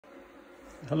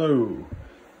Hello,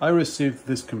 I received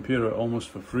this computer almost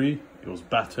for free. It was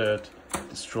battered,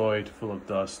 destroyed, full of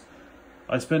dust.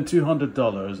 I spent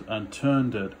 $200 and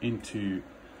turned it into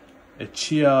a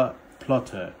Chia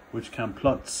plotter, which can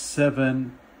plot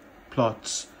 7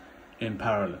 plots in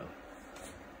parallel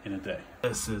in a day.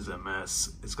 This is a mess.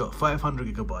 It's got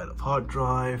 500 GB of hard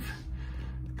drive,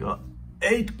 got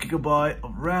 8 GB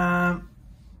of RAM.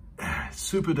 It's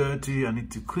super dirty. I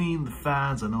need to clean the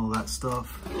fans and all that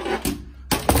stuff.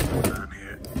 Down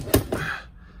here.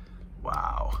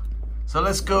 Wow. So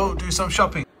let's go do some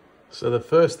shopping. So the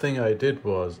first thing I did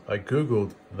was I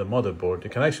googled the motherboard. You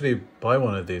can actually buy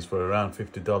one of these for around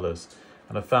 $50,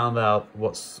 and I found out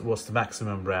what's the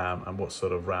maximum RAM and what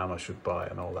sort of RAM I should buy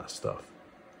and all that stuff.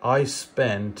 I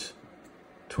spent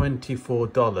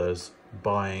 $24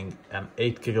 buying an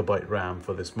 8 GB RAM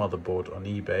for this motherboard on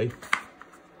eBay,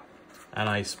 and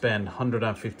I spent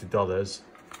 $150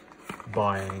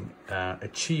 buying a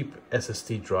cheap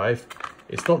SSD drive.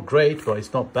 It's not great, but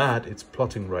it's not bad. It's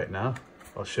plotting right now.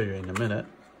 I'll show you in a minute.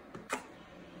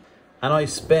 And I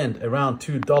spent around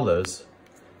 $2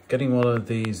 getting one of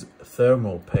these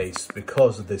thermal pastes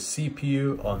because the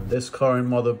CPU on this current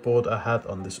motherboard I had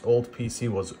on this old PC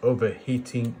was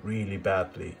overheating really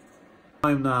badly.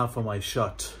 Time now for my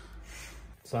shot.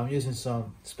 So I'm using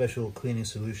some special cleaning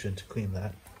solution to clean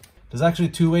that. There's actually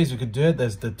 2 ways you could do it.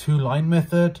 There's the 2-line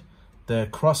method, the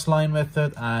cross-line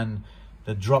method, and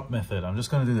the drop method. I'm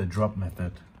just going to do the drop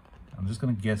method. I'm just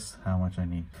going to guess how much I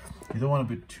need. You don't want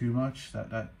a bit too much.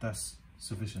 That's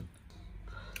sufficient.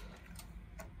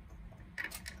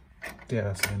 Yeah,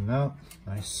 that's in now.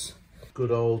 Nice.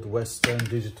 Good old Western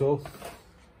Digital.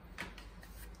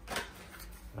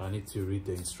 I need to read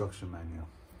the instruction manual.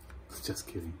 Just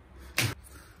kidding.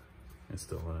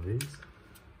 Install one of these.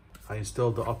 I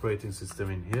installed the operating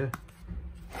system in here.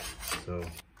 So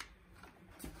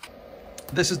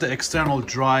this is the external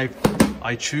drive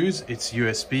I choose. It's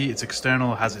USB, it's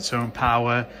external, has its own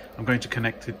power. I'm going to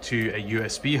connect it to a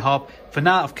USB hub. For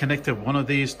now, I've connected one of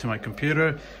these to my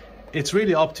computer. It's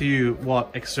really up to you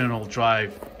what external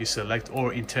drive you select,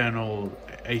 or internal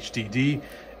HDD.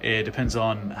 It depends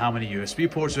on how many USB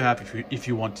ports you have. If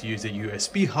you want to use a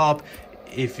USB hub,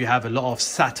 if you have a lot of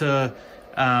SATA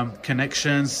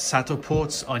connections, SATA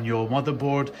ports on your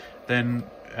motherboard, then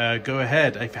go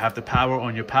ahead. If you have the power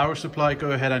on your power supply,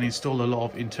 go ahead and install a lot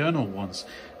of internal ones.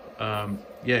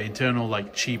 Internal,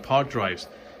 like cheap hard drives.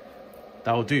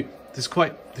 That will do.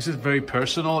 This is very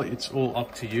personal. It's all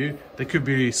up to you. There could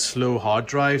be slow hard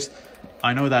drives.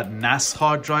 I know that NAS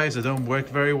hard drives, they don't work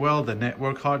very well, the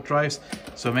network hard drives.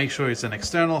 So make sure it's an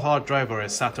external hard drive or a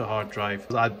SATA hard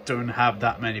drive. I don't have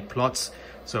that many plots,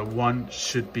 so one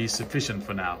should be sufficient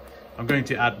for now. I'm going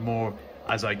to add more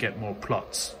as I get more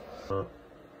plots.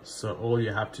 So all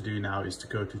you have to do now is to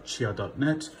go to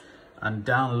chia.net and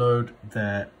download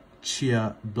the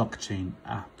Chia blockchain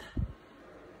app.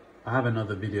 I have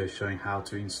another video showing how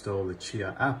to install the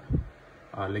Chia app.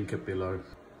 I'll link it below.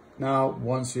 Now,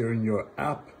 once you're in your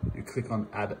app, you click on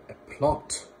add a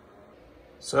plot.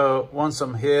 So once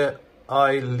I'm here,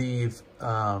 I leave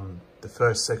the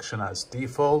first section as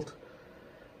default.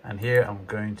 And here I'm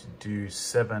going to do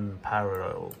 7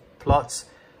 parallel plots.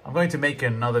 I'm going to make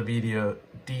another video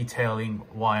detailing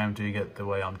why I'm doing it the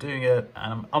way I'm doing it.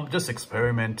 And I'm just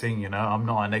experimenting, you know, I'm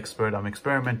not an expert, I'm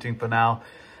experimenting for now.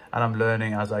 And I'm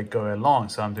learning as I go along.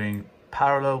 So I'm doing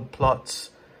parallel plots,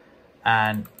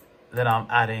 and then I'm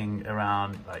adding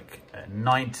around like a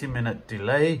 90-minute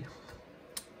delay.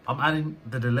 I'm adding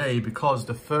the delay because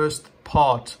the first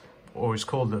part, or it's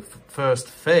called the first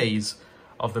phase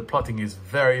of the plotting, is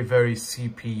very, very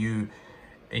CPU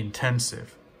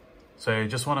intensive. So you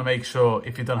just want to make sure,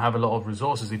 if you don't have a lot of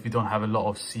resources, if you don't have a lot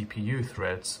of CPU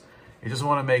threads, you just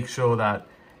want to make sure that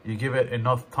you give it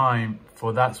enough time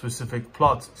for that specific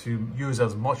plot to use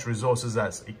as much resources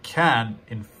as it can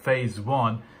in phase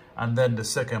 1, and then the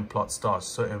second plot starts,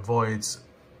 so it avoids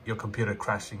your computer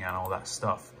crashing and all that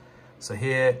stuff. So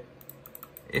here,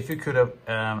 if you could have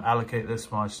allocate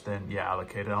this much, then yeah,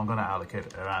 allocate it. I'm going to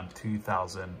allocate around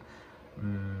 2000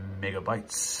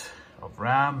 megabytes of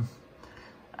RAM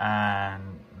and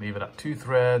leave it at 2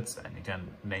 threads, and you can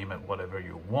name it whatever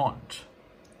you want.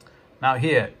 Now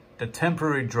here, the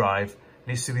temporary drive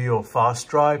needs to be your fast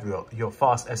drive, your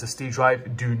fast SSD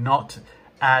drive. Do not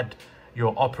add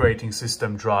your operating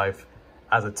system drive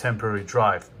as a temporary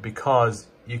drive, because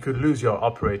you could lose your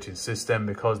operating system,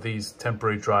 because these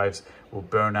temporary drives will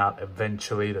burn out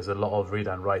eventually. There's a lot of read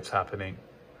and writes happening.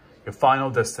 Your final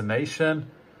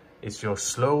destination is your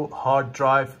slow hard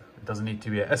drive, It doesn't need to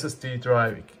be a SSD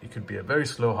drive. It could be a very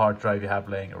slow hard drive you have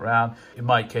laying around. In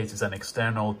my case, it's an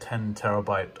external 10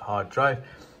 terabyte hard drive.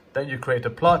 Then you create a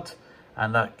plot,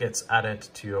 and that gets added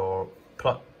to your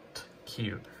plot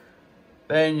queue.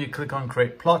 Then you click on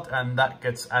create plot, and that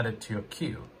gets added to your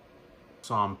queue.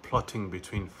 So I'm plotting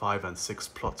between 5 and 6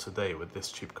 plots a day with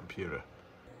this cheap computer.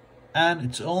 And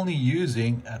it's only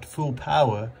using, at full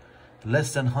power,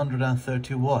 less than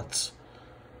 130 watts.